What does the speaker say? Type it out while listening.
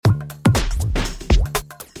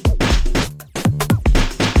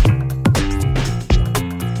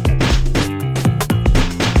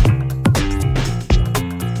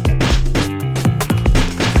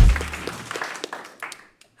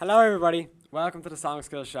Hello everybody, welcome to the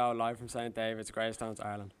Songschool show live from St David's, Greystones,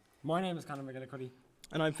 Ireland. My name is Conor McGillicuddy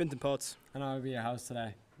And I'm Fintan Potts. and I will be your host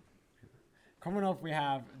today. Coming up we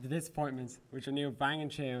have The Disappointments, which are new banging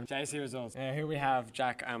tune, JC results. Here we have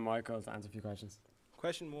Jack and Michael to answer a few questions.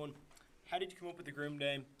 Question 1. How did you come up with the group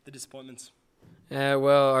name, The Disappointments?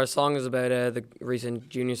 Well, our song is about the recent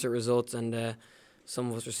junior cert results, and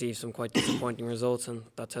some of us received some quite disappointing results, and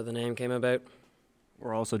that's how the name came about.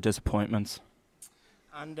 We're also disappointments.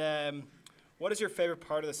 And what is your favourite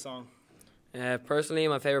part of the song? Personally,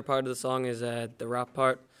 my favourite part of the song is the rap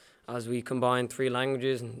part, as we combine three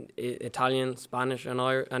languages, Italian, Spanish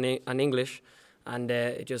and English, and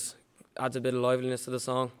it just adds a bit of liveliness to the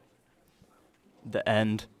song. The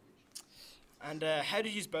end. And how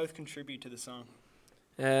did you both contribute to the song?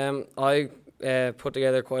 I put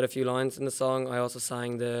together quite a few lines in the song. I also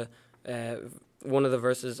sang the one of the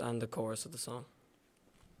verses and the chorus of the song.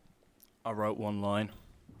 I wrote one line.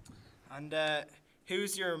 And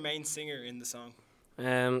who's your main singer in the song?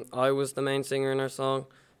 I was the main singer in our song.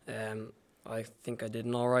 I think I did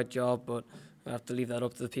an alright job, but I have to leave that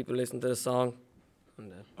up to the people listening to the song.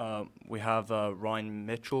 And, We have Ryan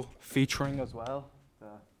Mitchell featuring as well.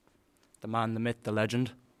 The man, the myth, the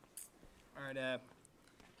legend. Alright,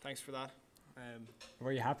 thanks for that.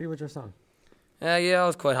 Were you happy with your song? Yeah, I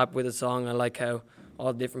was quite happy with the song. I like how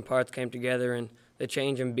all the different parts came together, and the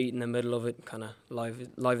change in beat in the middle of it kind of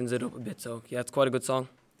livens it up a bit. So yeah, it's quite a good song.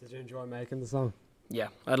 Did you enjoy making the song? Yeah,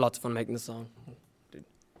 I had lots of fun making the song.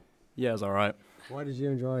 Yeah, it's alright. Why did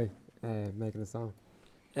you enjoy making the song?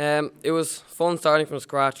 It was fun starting from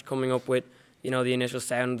scratch, coming up with the initial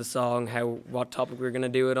sound of the song, what topic we were going to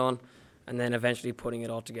do it on, and then eventually putting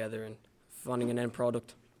it all together and finding an end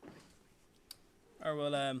product.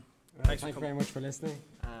 Alright, well, Thanks very much for listening,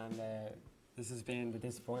 and this has been The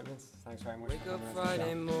Disappointments. Thanks very much. Wake for up coming on the show.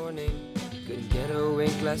 Friday morning, couldn't get a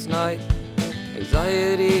wink last night.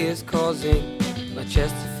 Anxiety is causing my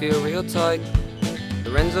chest to feel real tight.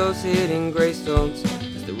 Lorenzo's hitting Greystones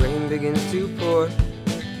as the rain begins to pour.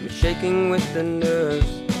 I'm shaking with the nerves,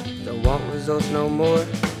 don't want results no more.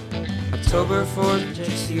 October 4th,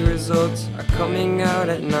 JC results are coming out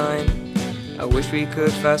at 9. I wish we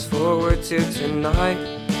could fast forward to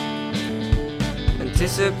tonight.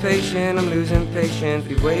 Anticipation, I'm losing patience,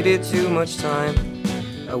 we've waited too much time.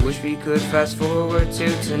 I wish we could fast forward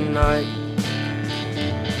to tonight.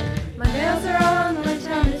 My nails are on, my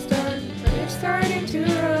time is done, but it's starting to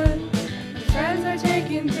run. My friends are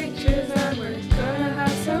taking pictures and we're gonna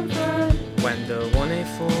have some fun. When the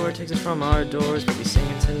 184 takes us from our doors, we'll be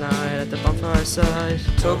singing tonight at the bonfire side.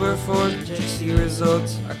 October 4th, JC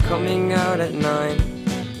results are coming out at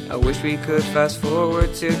 9. I wish we could fast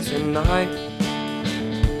forward to tonight.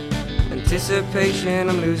 Anticipation,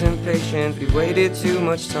 I'm losing patience, we've waited too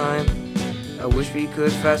much time. I wish we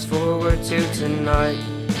could fast forward to tonight.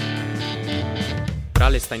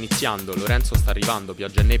 Orale sta iniziando, Lorenzo sta arrivando,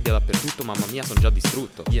 pioggia e nebbia dappertutto, mamma mia son già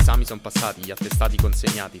distrutto. Gli esami son passati, gli attestati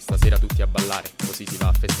consegnati, stasera tutti a ballare, così si va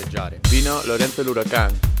a festeggiare. Vino Lorenzo el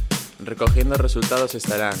huracán, recogiendo resultados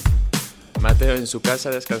estarán. Mateo en su casa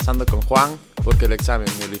descansando con Juan, porque el examen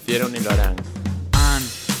ni lo hicieron ni lo harán. Han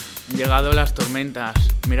llegado las tormentas,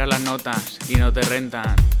 mira las notas y no te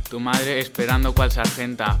rentan. Tu madre esperando cual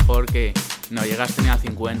sargenta, porque no llegaste ni a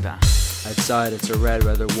 50. Outside it's a red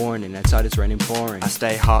weather warning, outside it's raining pouring. I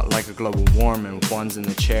stay hot like a global warming. Juan's in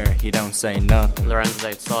the chair, he don't say nothing. Lorenzo's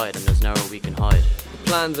outside and there's nowhere we can hide. The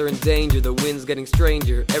plans are in danger, the wind's getting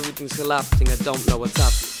stranger, everything's collapsing, I don't know what's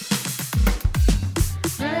happening.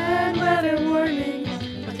 Red weather warning,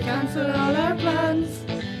 but to cancel all our plans.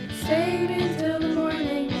 Stayed until the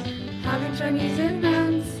morning, having Chinese in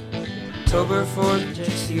hands. October 4th,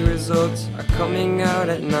 JC results are coming out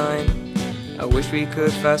at 9. I wish we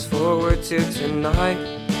could fast forward to tonight.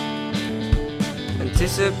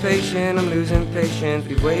 Anticipation, I'm losing patience,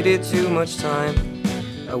 we've waited too much time.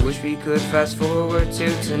 I wish we could fast forward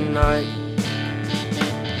to tonight.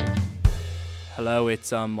 Hello,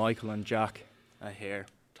 it's Michael and Jack here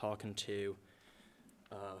talking to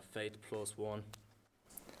Faith Plus One.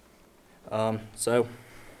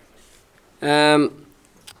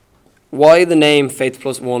 Why the name Faith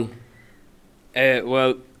Plus One?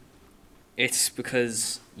 Well, it's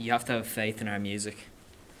because you have to have faith in our music.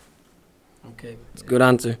 Okay, it's a good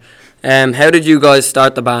answer. How did you guys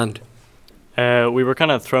start the band? We were kind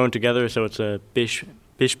of thrown together, so it's a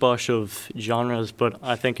bish-bosh of genres, but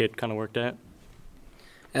I think it kind of worked out.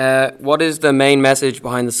 What is the main message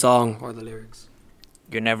behind the song or the lyrics?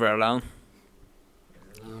 You're never alone.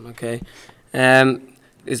 Okay.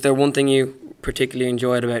 Is there one thing you particularly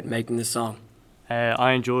enjoyed about making this song?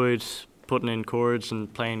 I enjoyed putting in chords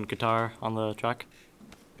and playing guitar on the track.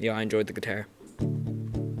 Yeah, I enjoyed the guitar.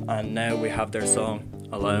 And now we have their song,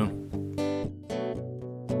 Alone.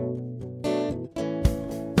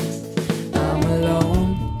 I'm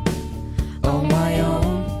alone, on my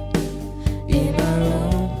own, in a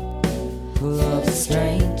room full of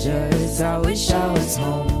strangers. I wish I was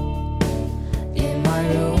home, in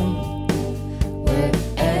my room where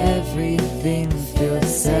everything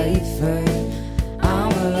feels safer.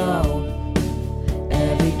 I'm alone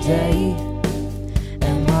every day,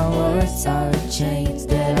 and my words are chains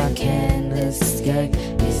that I can't escape.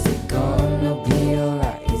 Is it gonna be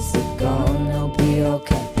alright? Is it gonna be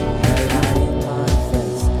okay?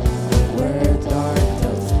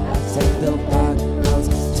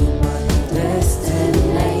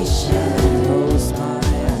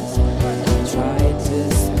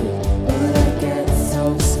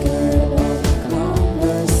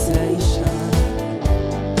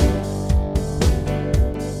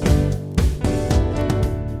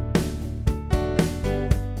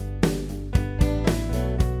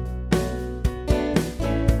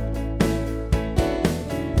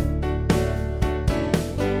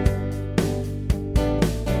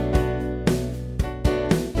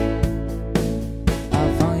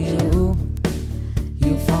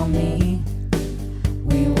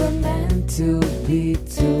 To be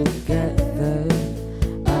together.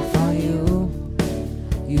 I found you,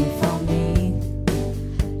 you found me.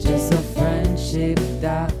 Just a friendship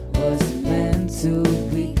that was meant to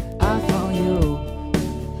be. I found you,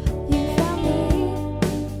 you found me.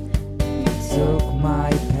 You took my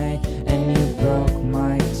pain and you broke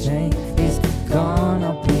my chain. It's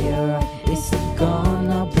gonna be alright, it's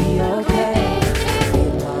gonna be okay.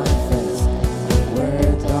 In my face,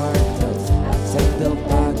 where dark thoughts, I take the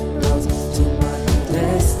back roads to my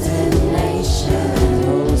destination.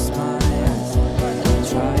 Close my eyes, I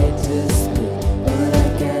try to speak, but I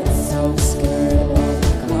get so scared of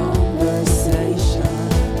the conversation.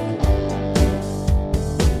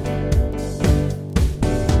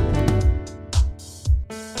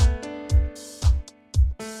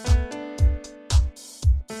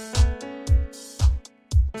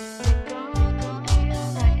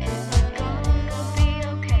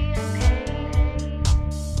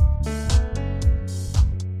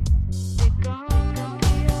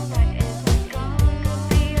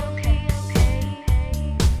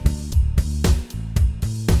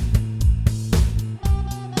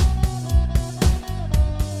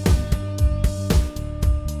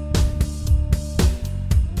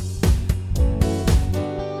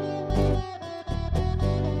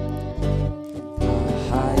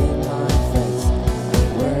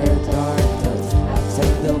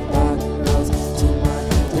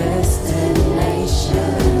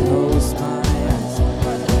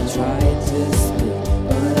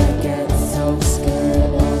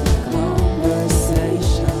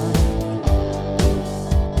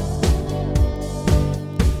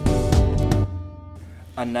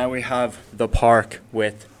 And now we have The Park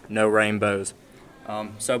with No Rainbows.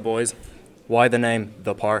 So boys, why the name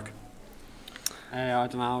The Park? I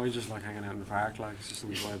don't know, we just like hanging out in the park, like it's just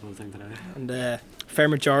an enjoyable thing to do. And a fair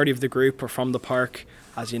majority of the group are from the park,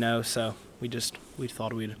 as you know, so we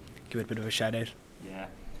thought we'd give it a bit of a shout out. Yeah.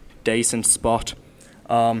 Decent spot.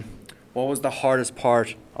 What was the hardest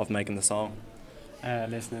part of making the song?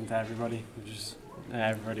 Listening to everybody.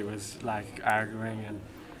 Everybody was like arguing and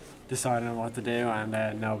deciding on what to do,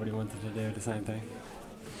 and nobody wanted to do the same thing.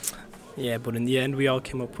 Yeah, but in the end we all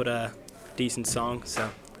came up with a decent song, so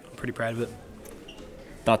I'm pretty proud of it.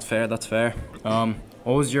 That's fair, that's fair. What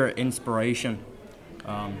was your inspiration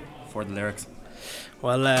for the lyrics?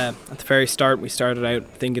 Well, at the very start we started out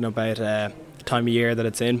thinking about the time of year that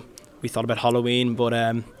it's in. We thought about Halloween, but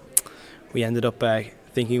we ended up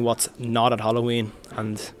thinking what's not at Halloween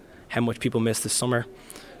and how much people miss the summer.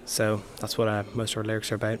 So that's what most of our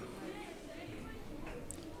lyrics are about.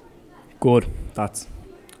 Good, that's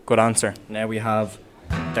good answer. Now we have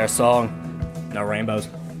their song, No Rainbows.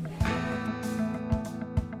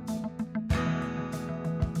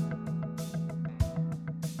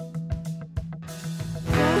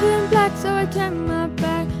 In black, so I turn my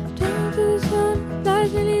back, turn to the sun,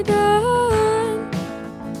 life's nearly done.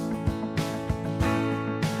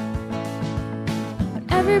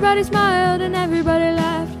 Everybody smiled and everybody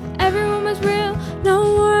laughed, everyone was real, no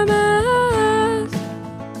more masks.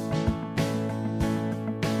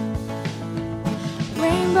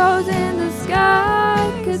 Rainbows in the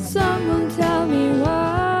sky, could someone tell me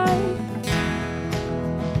why?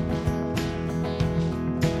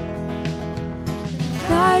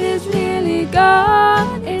 Light is nearly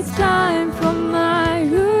gone, it's time for my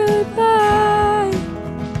goodbye.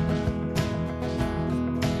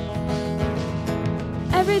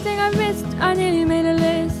 Every I've missed, I nearly made a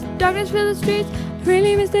list. Darkness filled the streets,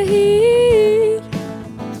 really miss the heat.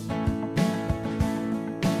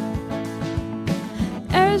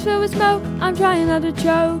 Air is filled with smoke, I'm trying not to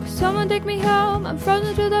choke. Someone take me home, I'm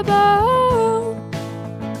frozen to the bone.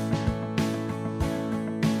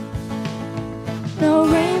 No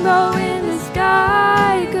rainbow in the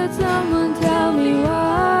sky, could someone tell me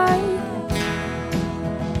why?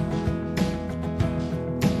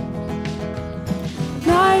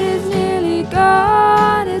 Night is nearly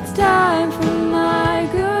gone, it's time for my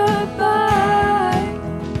goodbye.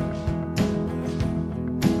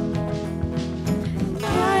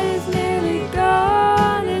 Night is nearly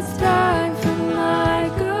gone, it's time for my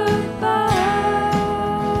goodbye.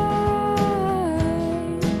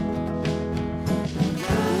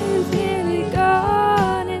 Night is nearly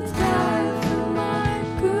gone, it's time for my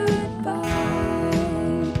goodbye.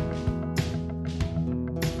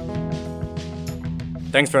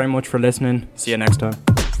 Thanks very much for listening. See you next time.